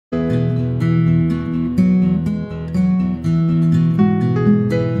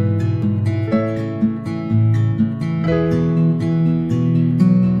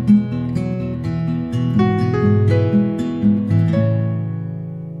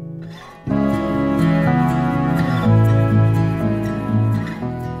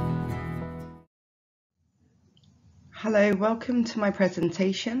So welcome to my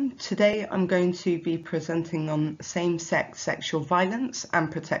presentation. Today I'm going to be presenting on same-sex sexual violence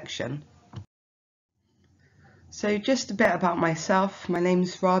and protection. So just a bit about myself. My name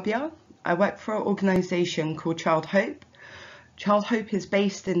is Rabia. I work for an organisation called Child Hope. Child Hope is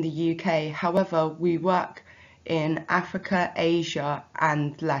based in the UK, however we work in Africa, Asia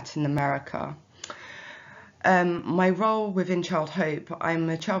and Latin America. My role within Child Hope, I'm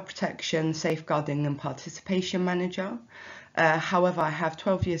a child protection, safeguarding and participation manager. However, I have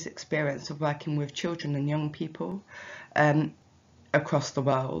 12 years experience of working with children and young people across the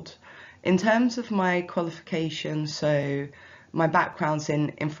world. In terms of my qualifications, so my background's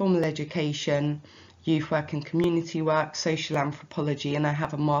in informal education, youth work and community work, social anthropology, and I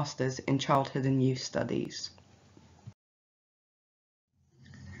have a master's in childhood and youth studies.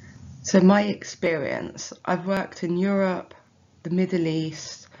 So my experience, I've worked in Europe, the Middle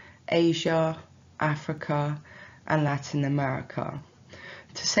East, Asia, Africa and Latin America.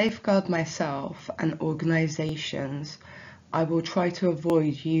 To safeguard myself and organisations, I will try to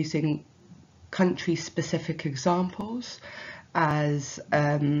avoid using country-specific examples as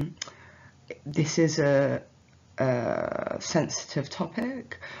this is a sensitive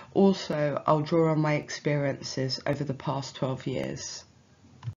topic. Also, I'll draw on my experiences over the past 12 years.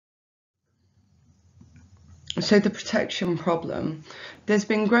 So the protection problem, there's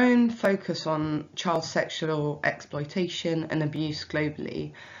been growing focus on child sexual exploitation and abuse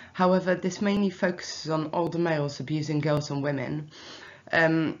globally. However, this mainly focuses on older males abusing girls and women.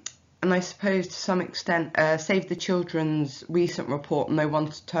 And I suppose to some extent, Save the Children's recent report, No One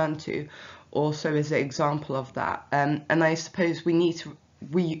to Turn To, also is an example of that. And I suppose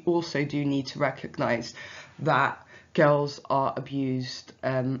we also do need to recognise that girls are abused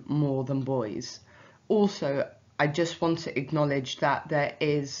more than boys. Also, I just want to acknowledge that there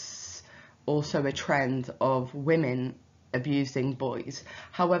is also a trend of women abusing boys.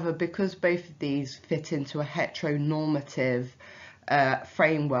 However, because both of these fit into a heteronormative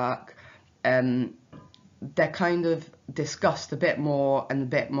framework, they're kind of discussed a bit more and a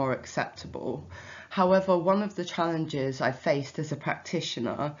bit more acceptable. However, one of the challenges I've faced as a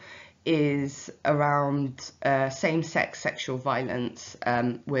practitioner is around same-sex sexual violence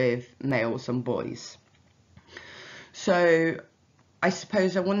with males and boys. So I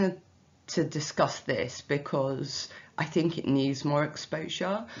suppose I wanted to discuss this because I think it needs more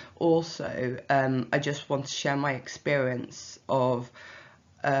exposure. Also, I just want to share my experience of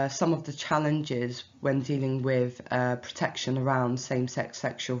some of the challenges when dealing with protection around same-sex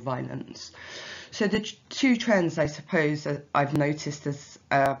sexual violence. So the two trends I suppose I've noticed as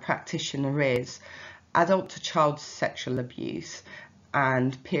a practitioner is adult to child sexual abuse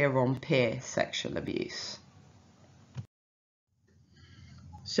and peer-on-peer sexual abuse.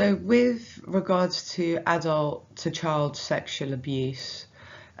 So with regards to adult to child sexual abuse,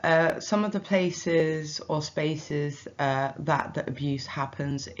 some of the places or spaces that the abuse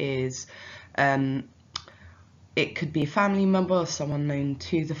happens is it could be a family member or someone known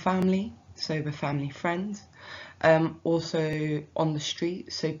to the family, so the family friends. Also on the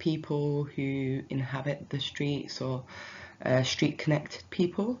street, so people who inhabit the streets or street connected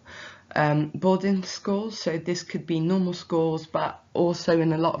people. Boarding schools, so this could be normal schools, but also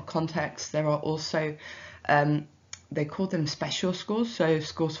in a lot of contexts there are also they call them special schools, so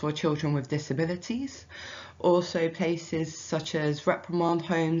schools for children with disabilities. Also places such as reprimand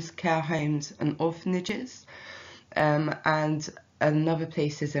homes, care homes and orphanages, and another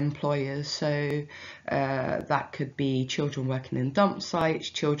place is employers, so that could be children working in dump sites,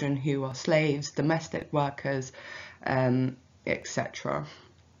 children who are slaves, domestic workers, etc.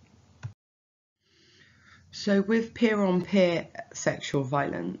 So with peer-on-peer sexual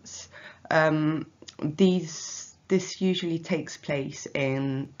violence, this usually takes place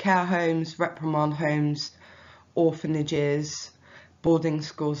in care homes, reprimand homes, orphanages, boarding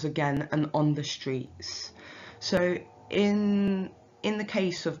schools again, and on the streets. So in the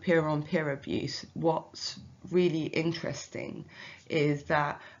case of peer-on-peer abuse, what's really interesting is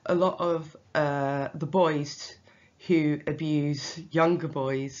that a lot of the boys who abuse younger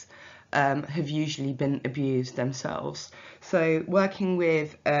boys have usually been abused themselves. So working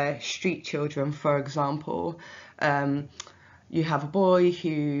with street children, for example, you have a boy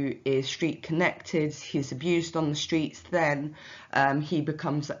who is street connected, he's abused on the streets, then he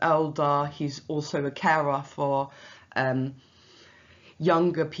becomes elder, he's also a carer for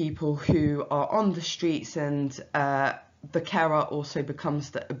younger people who are on the streets, and the carer also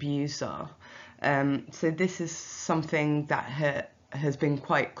becomes the abuser. So this is something that has been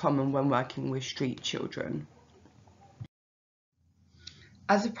quite common when working with street children.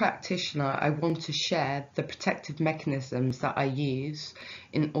 As a practitioner, I want to share the protective mechanisms that I use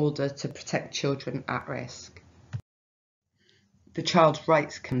in order to protect children at risk. The Child's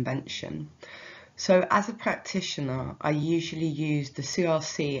Rights Convention. So as a practitioner, I usually use the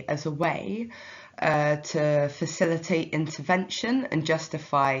CRC as a way to facilitate intervention and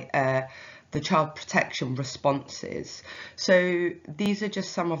justify the child protection responses. So these are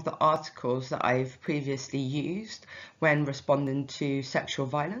just some of the articles that I've previously used when responding to sexual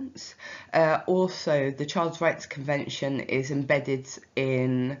violence. Also, the Child's Rights Convention is embedded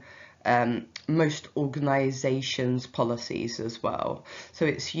in most organisations' policies as well. So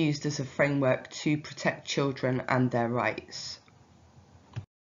it's used as a framework to protect children and their rights.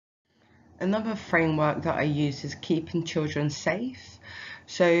 Another framework that I use is keeping children safe.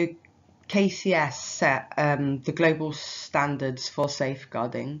 So KCS set the global standards for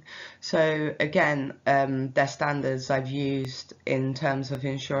safeguarding. So again, their standards I've used in terms of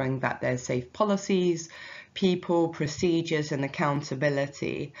ensuring that there's safe policies, people, procedures and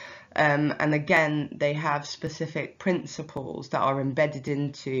accountability. And again, they have specific principles that are embedded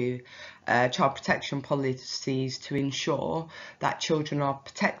into child protection policies to ensure that children are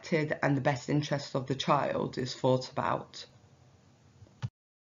protected and the best interest of the child is thought about.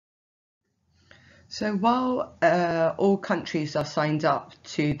 So while all countries are signed up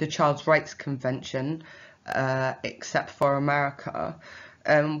to the Child's Rights Convention, except for America,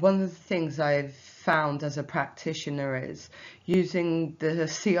 one of the things I've found as a practitioner is using the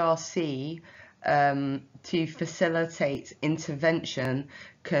CRC to facilitate intervention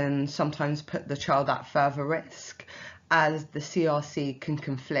can sometimes put the child at further risk, as the CRC can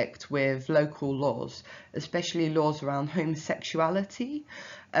conflict with local laws, especially laws around homosexuality,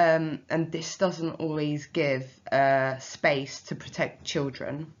 and this doesn't always give space to protect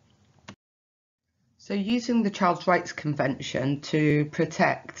children. So using the Child's Rights Convention to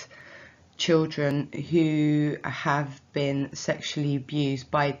protect children who have been sexually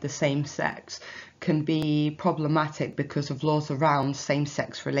abused by the same sex can be problematic because of laws around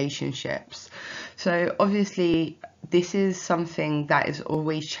same-sex relationships. So obviously this is something that is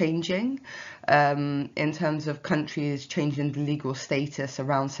always changing in terms of countries changing the legal status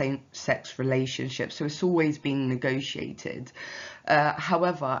around same-sex relationships, so it's always being negotiated.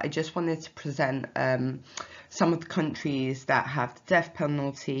 However, I just wanted to present some of the countries that have the death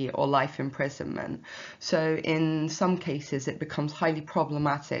penalty or life imprisonment. So in some cases it becomes highly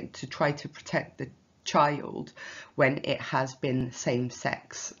problematic to try to protect the child when it has been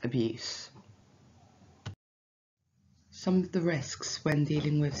same-sex abuse. Some of the risks when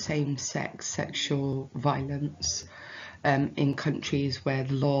dealing with same-sex sexual violence in countries where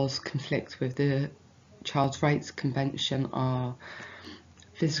the laws conflict with the Child's Rights Convention are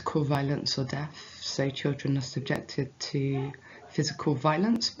physical violence or death. So children are subjected to physical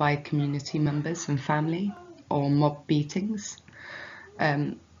violence by community members and family, or mob beatings.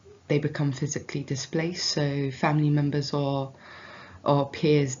 They become physically displaced, so family members or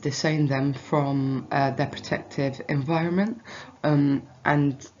peers disown them from their protective environment,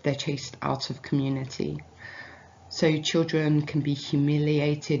 and they're chased out of community. So children can be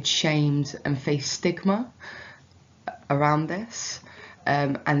humiliated, shamed and face stigma around this.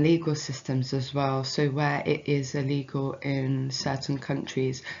 And legal systems as well. So where it is illegal in certain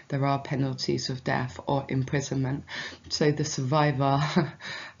countries, there are penalties of death or imprisonment. So the survivor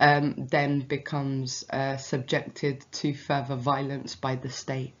then becomes subjected to further violence by the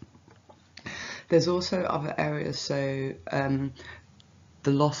state. There's also other areas, so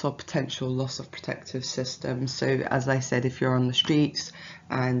the loss or potential loss of protective systems. So as I said, if you're on the streets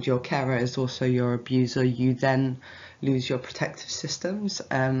and your carer is also your abuser, you then lose your protective systems,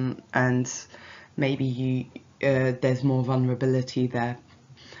 and maybe there's more vulnerability there.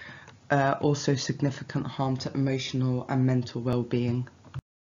 Also significant harm to emotional and mental well-being.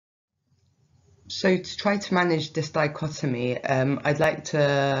 So to try to manage this dichotomy, I'd like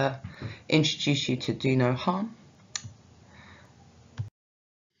to introduce you to do no harm.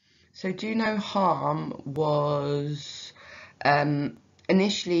 So do no harm was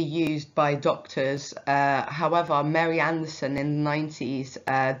initially used by doctors. However, Mary Anderson in the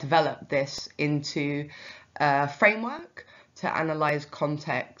 90s developed this into a framework to analyse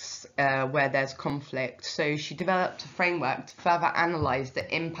contexts where there's conflict. So she developed a framework to further analyse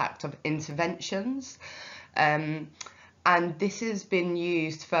the impact of interventions. And this has been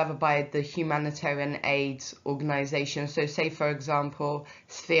used further by the humanitarian aid organisation. So say, for example,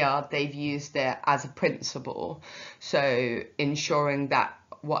 Sphere, they've used it as a principle. So ensuring that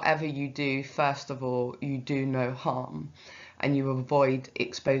whatever you do, first of all, you do no harm. and you avoid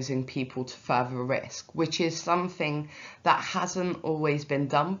exposing people to further risk, which is something that hasn't always been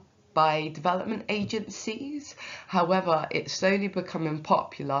done by development agencies. However, it's slowly becoming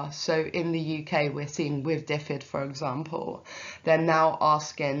popular. So in the UK, we're seeing with DFID, for example, they're now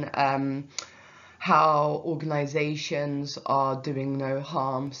asking how organisations are doing no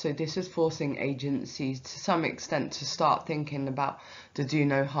harm. So this is forcing agencies to some extent to start thinking about the do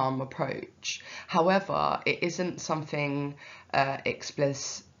no harm approach. However, it isn't something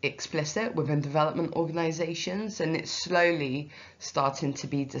explicit within development organisations, and it's slowly starting to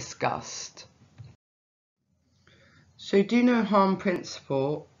be discussed. So do no harm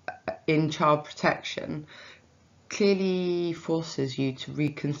principle in child protection clearly forces you to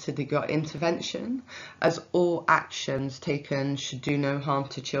reconsider your intervention, as all actions taken should do no harm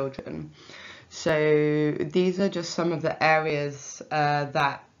to children. So these are just some of the areas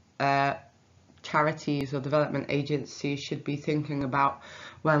that charities or development agencies should be thinking about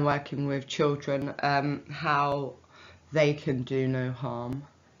when working with children, how they can do no harm.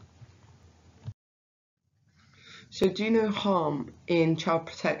 So do no harm in child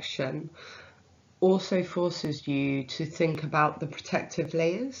protection also forces you to think about the protective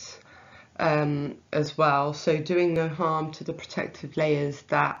layers as well. So doing no harm to the protective layers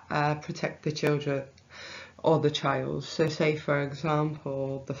that protect the children or the child. So say, for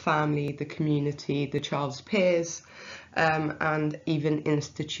example, the family, the community, the child's peers, and even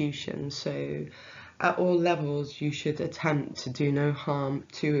institutions. So at all levels, you should attempt to do no harm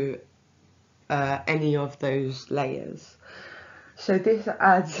to any of those layers. So this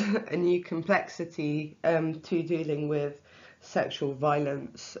adds a new complexity to dealing with sexual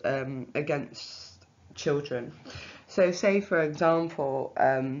violence against children. So say, for example,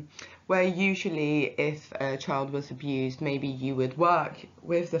 where usually if a child was abused, maybe you would work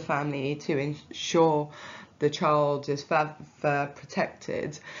with the family to ensure the child is further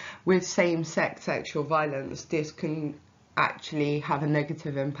protected. With same-sex sexual violence, this can actually have a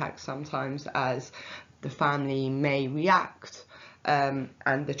negative impact sometimes, as the family may react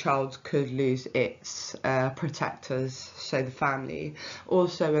and the child could lose its protectors, so the family.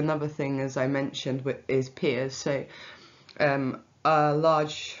 Also, another thing, as I mentioned, is peers. So a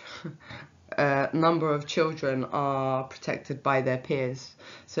large number of children are protected by their peers.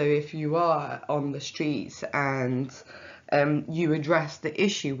 So if you are on the streets and you address the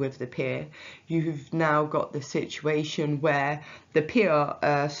issue with the peer, you've now got the situation where the peer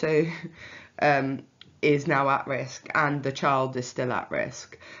is now at risk and the child is still at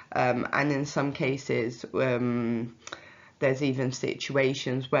risk. And in some cases, there's even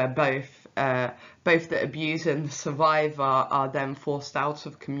situations where both the abuser and the survivor are then forced out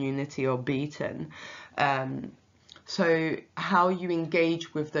of community or beaten. So how you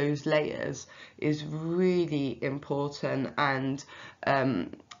engage with those layers is really important, and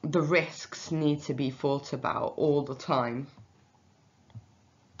the risks need to be thought about all the time.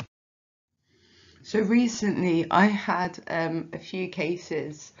 So recently I had a few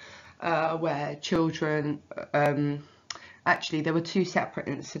cases where children, actually there were two separate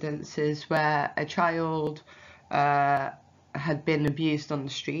incidences where a child had been abused on the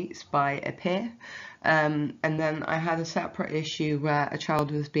streets by a peer, and then I had a separate issue where a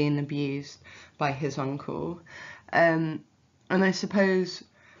child was being abused by his uncle. And I suppose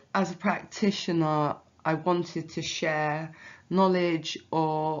as a practitioner, I wanted to share knowledge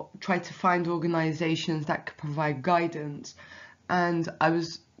or try to find organisations that could provide guidance, and I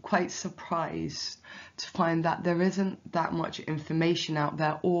was quite surprised to find that there isn't that much information out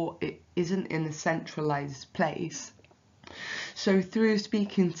there, or it isn't in a centralised place. So through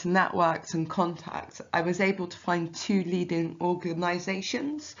speaking to networks and contacts, I was able to find two leading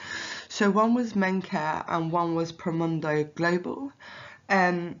organisations. So one was Mencare and one was Promundo Global.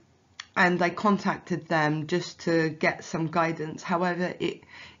 And I contacted them just to get some guidance. However,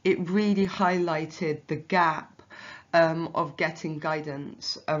 it really highlighted the gap of getting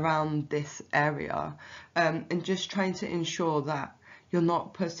guidance around this area, and just trying to ensure that you're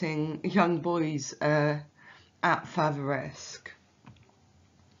not putting young boys at further risk.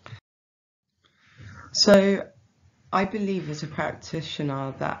 So I believe as a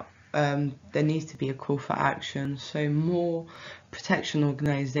practitioner that there needs to be a call for action. So more protection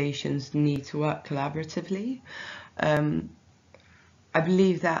organisations need to work collaboratively. I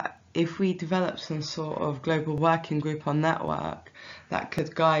believe that if we develop some sort of global working group or network that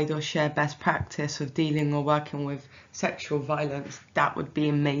could guide or share best practice of dealing or working with sexual violence, that would be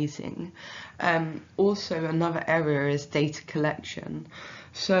amazing. Also, another area is data collection.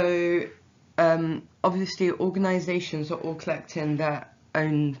 So obviously organisations are all collecting their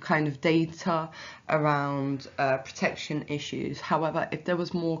own kind of data around protection issues. However, if there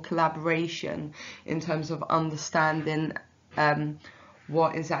was more collaboration in terms of understanding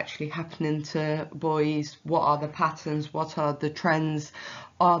what is actually happening to boys, what are the patterns, what are the trends,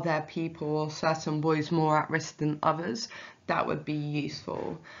 are there people or certain boys more at risk than others, that would be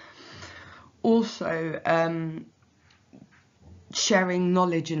useful. Also, sharing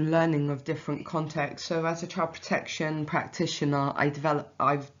knowledge and learning of different contexts. So as a child protection practitioner,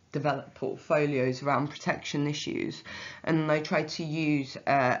 I've developed portfolios around protection issues, and I try to use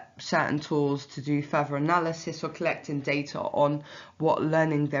certain tools to do further analysis or collecting data on what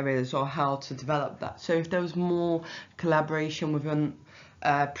learning there is or how to develop that. So if there was more collaboration within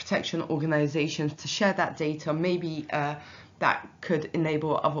protection organizations to share that data, maybe that could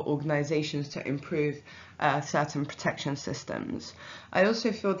enable other organizations to improve certain protection systems. I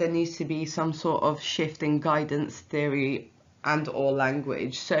also feel there needs to be some sort of shift in guidance theory and or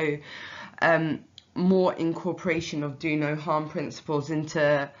language. So more incorporation of do no harm principles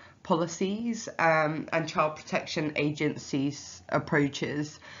into policies and child protection agencies'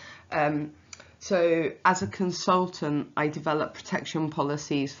 approaches. So as a consultant, I develop protection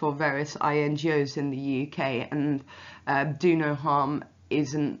policies for various INGOs in the UK, and do no harm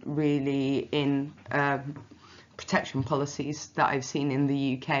isn't really in protection policies that I've seen in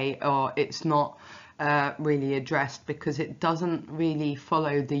the UK, or it's not really addressed because it doesn't really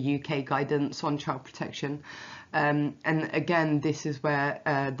follow the UK guidance on child protection. And again, this is where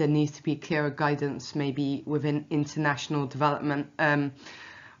there needs to be clearer guidance, maybe within international development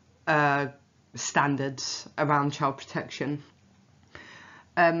standards around child protection.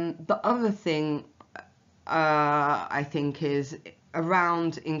 The other thing I think is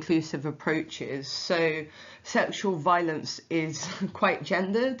around inclusive approaches. So sexual violence is quite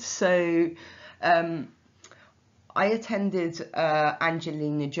gendered. So I attended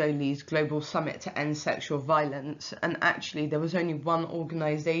Angelina Jolie's Global Summit to End Sexual Violence, and actually there was only one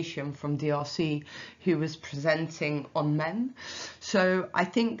organisation from DRC who was presenting on men. So I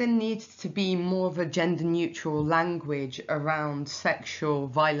think there needs to be more of a gender neutral language around sexual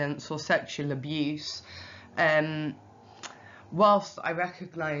violence or sexual abuse. Whilst I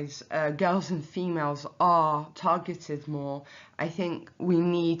recognise girls and females are targeted more, I think we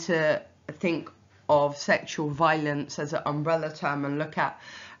need to think of sexual violence as an umbrella term and look at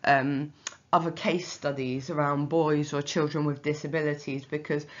other case studies around boys or children with disabilities,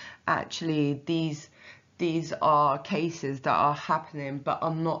 because actually these are cases that are happening but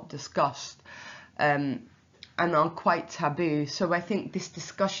are not discussed and are quite taboo. So I think this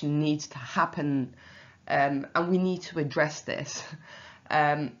discussion needs to happen, and we need to address this.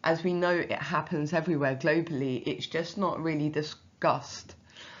 As we know, it happens everywhere globally, it's just not really discussed.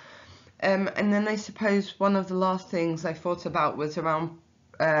 And then I suppose one of the last things I thought about was around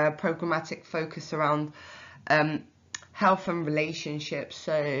programmatic focus around health and relationships.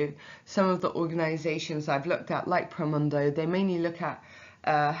 So some of the organisations I've looked at, like Promundo, they mainly look at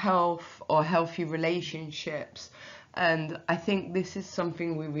health or healthy relationships. And I think this is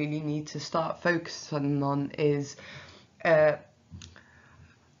something we really need to start focusing on, is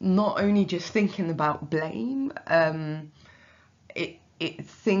not only just thinking about blame, it's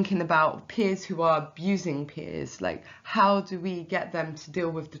thinking about peers who are abusing peers. Like, how do we get them to deal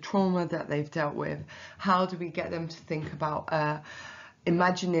with the trauma that they've dealt with? How do we get them to think about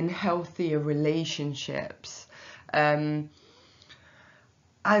imagining healthier relationships and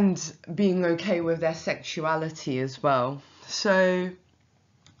being okay with their sexuality as well? So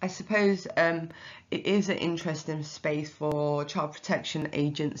I suppose it is an interesting space for child protection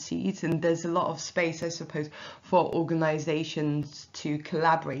agencies, and there's a lot of space, I suppose, for organisations to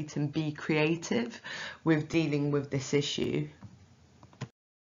collaborate and be creative with dealing with this issue.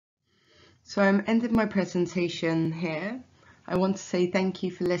 So I'm ending my presentation here. I want to say thank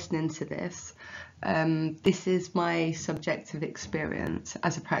you for listening to this. This is my subjective experience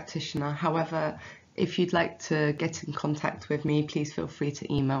as a practitioner. However, if you'd like to get in contact with me, please feel free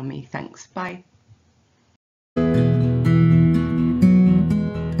to email me. Thanks. Bye.